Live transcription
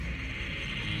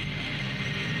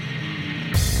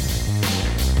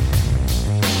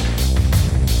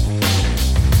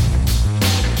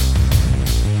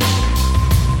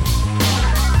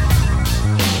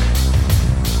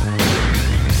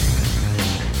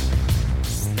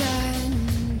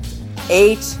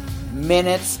8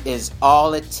 minutes is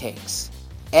all it takes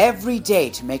every day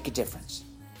to make a difference.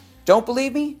 Don't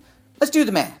believe me? Let's do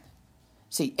the math.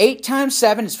 See, 8 times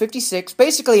 7 is 56,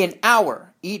 basically an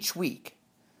hour each week.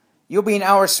 You'll be an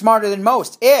hour smarter than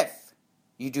most if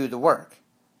you do the work.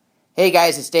 Hey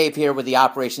guys, it's Dave here with the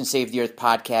Operation Save the Earth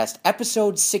podcast,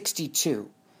 episode 62.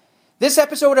 This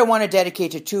episode I want to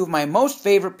dedicate to two of my most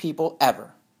favorite people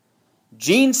ever,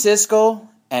 Gene Siskel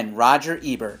and Roger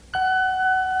Ebert.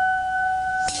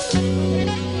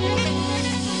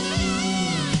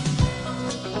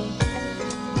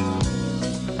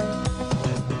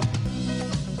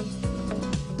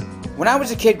 When I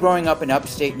was a kid growing up in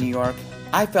upstate New York,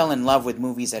 I fell in love with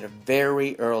movies at a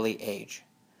very early age.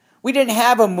 We didn't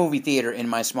have a movie theater in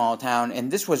my small town,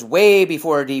 and this was way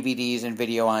before DVDs and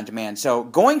video on demand, so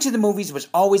going to the movies was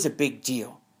always a big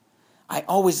deal. I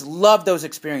always loved those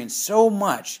experiences so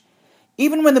much,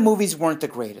 even when the movies weren't the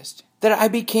greatest, that I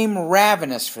became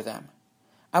ravenous for them.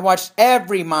 I watched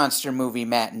every monster movie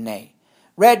matinee,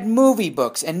 read movie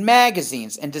books and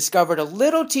magazines, and discovered a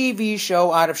little TV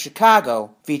show out of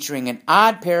Chicago featuring an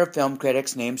odd pair of film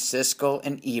critics named Siskel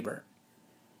and Ebert.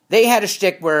 They had a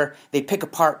shtick where they pick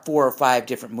apart 4 or 5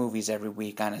 different movies every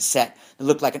week on a set that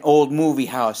looked like an old movie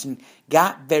house and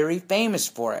got very famous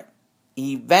for it.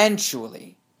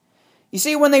 Eventually. You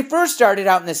see, when they first started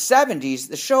out in the 70s,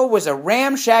 the show was a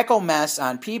ramshackle mess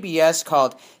on PBS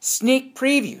called Sneak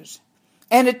Previews.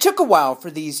 And it took a while for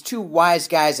these two wise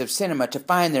guys of cinema to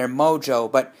find their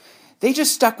mojo, but they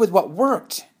just stuck with what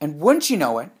worked. And wouldn't you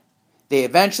know it, they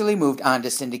eventually moved on to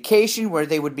syndication where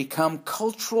they would become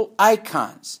cultural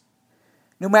icons.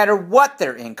 No matter what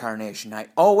their incarnation, I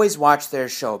always watched their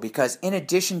show because in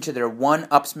addition to their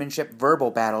one-upsmanship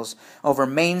verbal battles over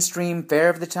mainstream fare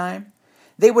of the time,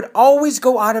 they would always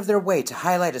go out of their way to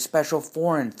highlight a special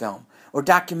foreign film or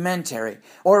documentary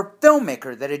or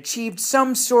filmmaker that achieved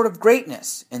some sort of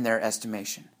greatness in their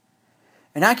estimation.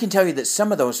 And I can tell you that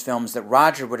some of those films that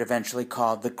Roger would eventually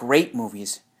call the great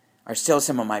movies are still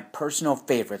some of my personal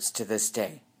favorites to this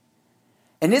day.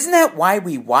 And isn't that why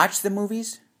we watch the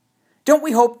movies? Don't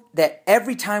we hope that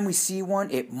every time we see one,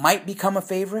 it might become a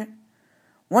favorite?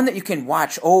 One that you can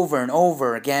watch over and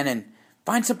over again and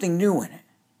find something new in it.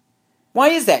 Why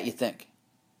is that, you think?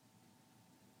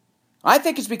 I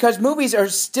think it's because movies are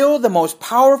still the most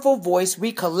powerful voice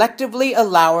we collectively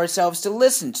allow ourselves to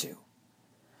listen to.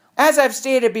 As I've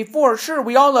stated before, sure,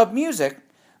 we all love music,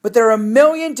 but there are a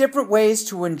million different ways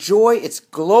to enjoy its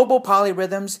global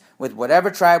polyrhythms with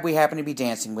whatever tribe we happen to be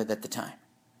dancing with at the time.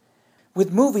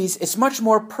 With movies, it's much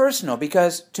more personal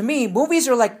because, to me, movies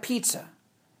are like pizza.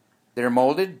 They're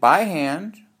molded by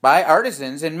hand, by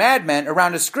artisans and madmen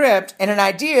around a script and an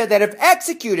idea that, if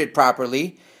executed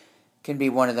properly, can be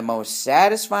one of the most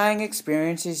satisfying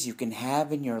experiences you can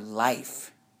have in your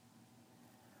life.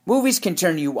 Movies can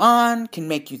turn you on, can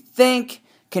make you think,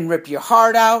 can rip your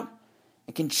heart out,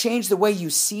 and can change the way you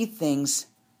see things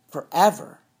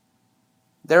forever.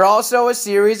 They're also a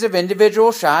series of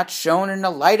individual shots shown in a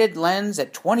lighted lens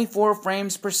at 24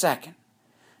 frames per second.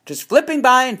 Just flipping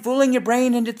by and fooling your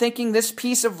brain into thinking this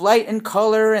piece of light and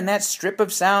color and that strip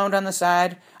of sound on the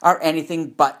side are anything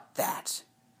but that.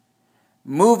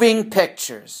 Moving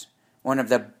pictures, one of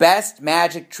the best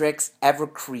magic tricks ever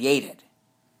created.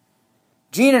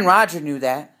 Gene and Roger knew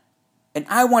that, and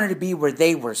I wanted to be where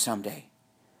they were someday.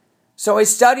 So I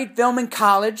studied film in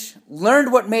college,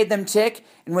 learned what made them tick,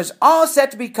 and was all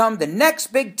set to become the next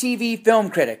big TV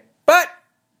film critic. But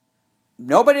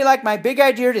nobody liked my big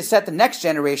idea to set the next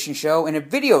generation show in a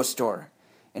video store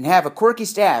and have a quirky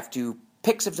staff do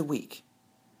picks of the week.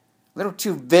 A little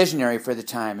too visionary for the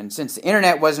time, and since the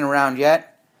internet wasn't around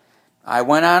yet, I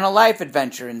went on a life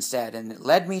adventure instead, and it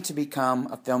led me to become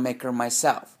a filmmaker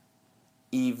myself.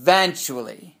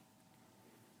 Eventually.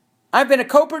 I've been a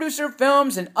co-producer of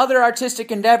films and other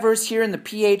artistic endeavors here in the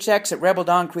PHX at Rebel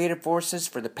Dawn Creative Forces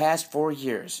for the past 4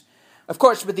 years. Of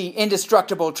course, with the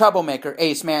indestructible troublemaker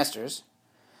Ace Masters.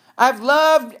 I've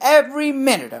loved every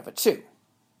minute of it, too.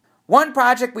 One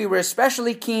project we were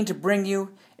especially keen to bring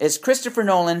you is Christopher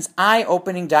Nolan's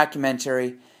eye-opening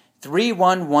documentary,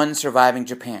 311 Surviving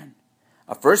Japan,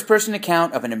 a first-person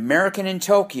account of an American in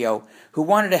Tokyo who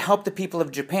wanted to help the people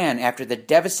of Japan after the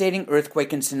devastating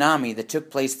earthquake and tsunami that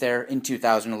took place there in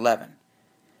 2011.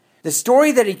 The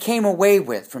story that he came away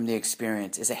with from the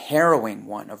experience is a harrowing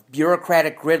one of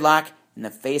bureaucratic gridlock in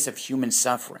the face of human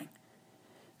suffering.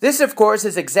 This, of course,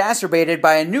 is exacerbated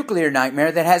by a nuclear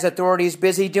nightmare that has authorities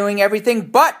busy doing everything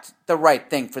but the right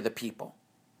thing for the people.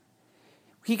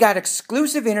 He got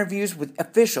exclusive interviews with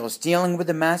officials dealing with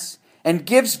the mess and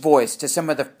gives voice to some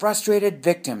of the frustrated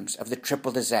victims of the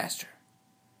triple disaster.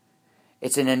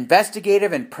 It's an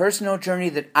investigative and personal journey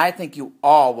that I think you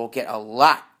all will get a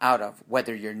lot out of,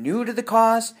 whether you're new to the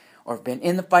cause or have been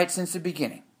in the fight since the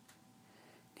beginning.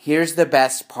 Here's the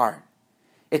best part.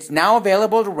 It's now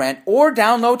available to rent or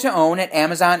download to own at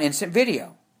Amazon Instant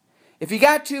Video. If you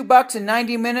got $2 and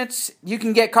 90 minutes, you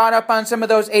can get caught up on some of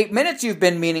those 8 minutes you've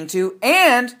been meaning to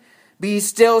and be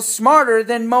still smarter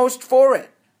than most for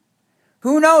it.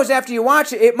 Who knows, after you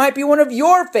watch it, it might be one of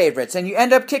your favorites and you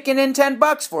end up kicking in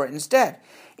 $10 for it instead.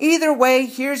 Either way,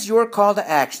 here's your call to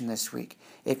action this week.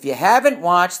 If you haven't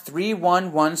watched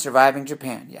 311 Surviving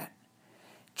Japan yet,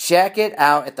 check it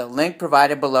out at the link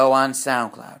provided below on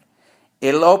SoundCloud.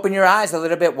 It'll open your eyes a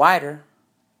little bit wider.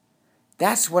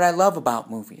 That's what I love about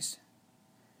movies.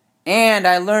 And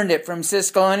I learned it from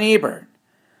Siskel and Ebert.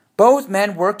 Both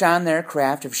men worked on their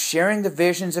craft of sharing the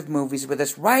visions of movies with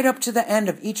us right up to the end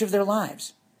of each of their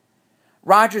lives.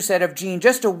 Roger said of Gene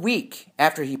just a week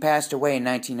after he passed away in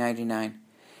 1999,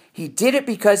 he did it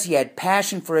because he had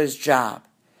passion for his job,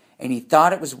 and he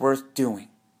thought it was worth doing.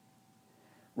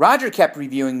 Roger kept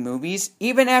reviewing movies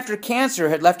even after cancer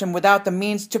had left him without the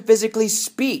means to physically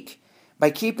speak by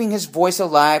keeping his voice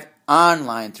alive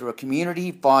online through a community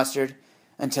he fostered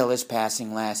until his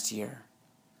passing last year.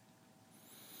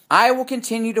 I will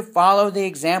continue to follow the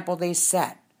example they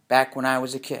set back when I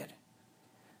was a kid.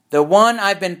 The one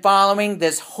I've been following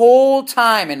this whole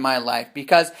time in my life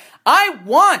because I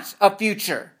want a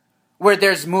future where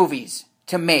there's movies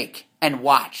to make and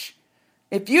watch.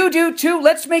 If you do too,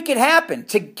 let's make it happen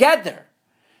together.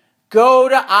 Go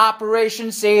to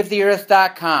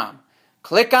OperationSaveTheEarth.com.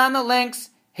 Click on the links,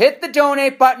 hit the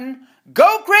donate button,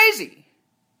 go crazy!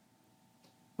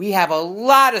 We have a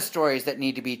lot of stories that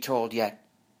need to be told yet,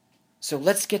 so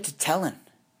let's get to telling.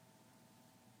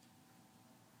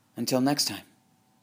 Until next time.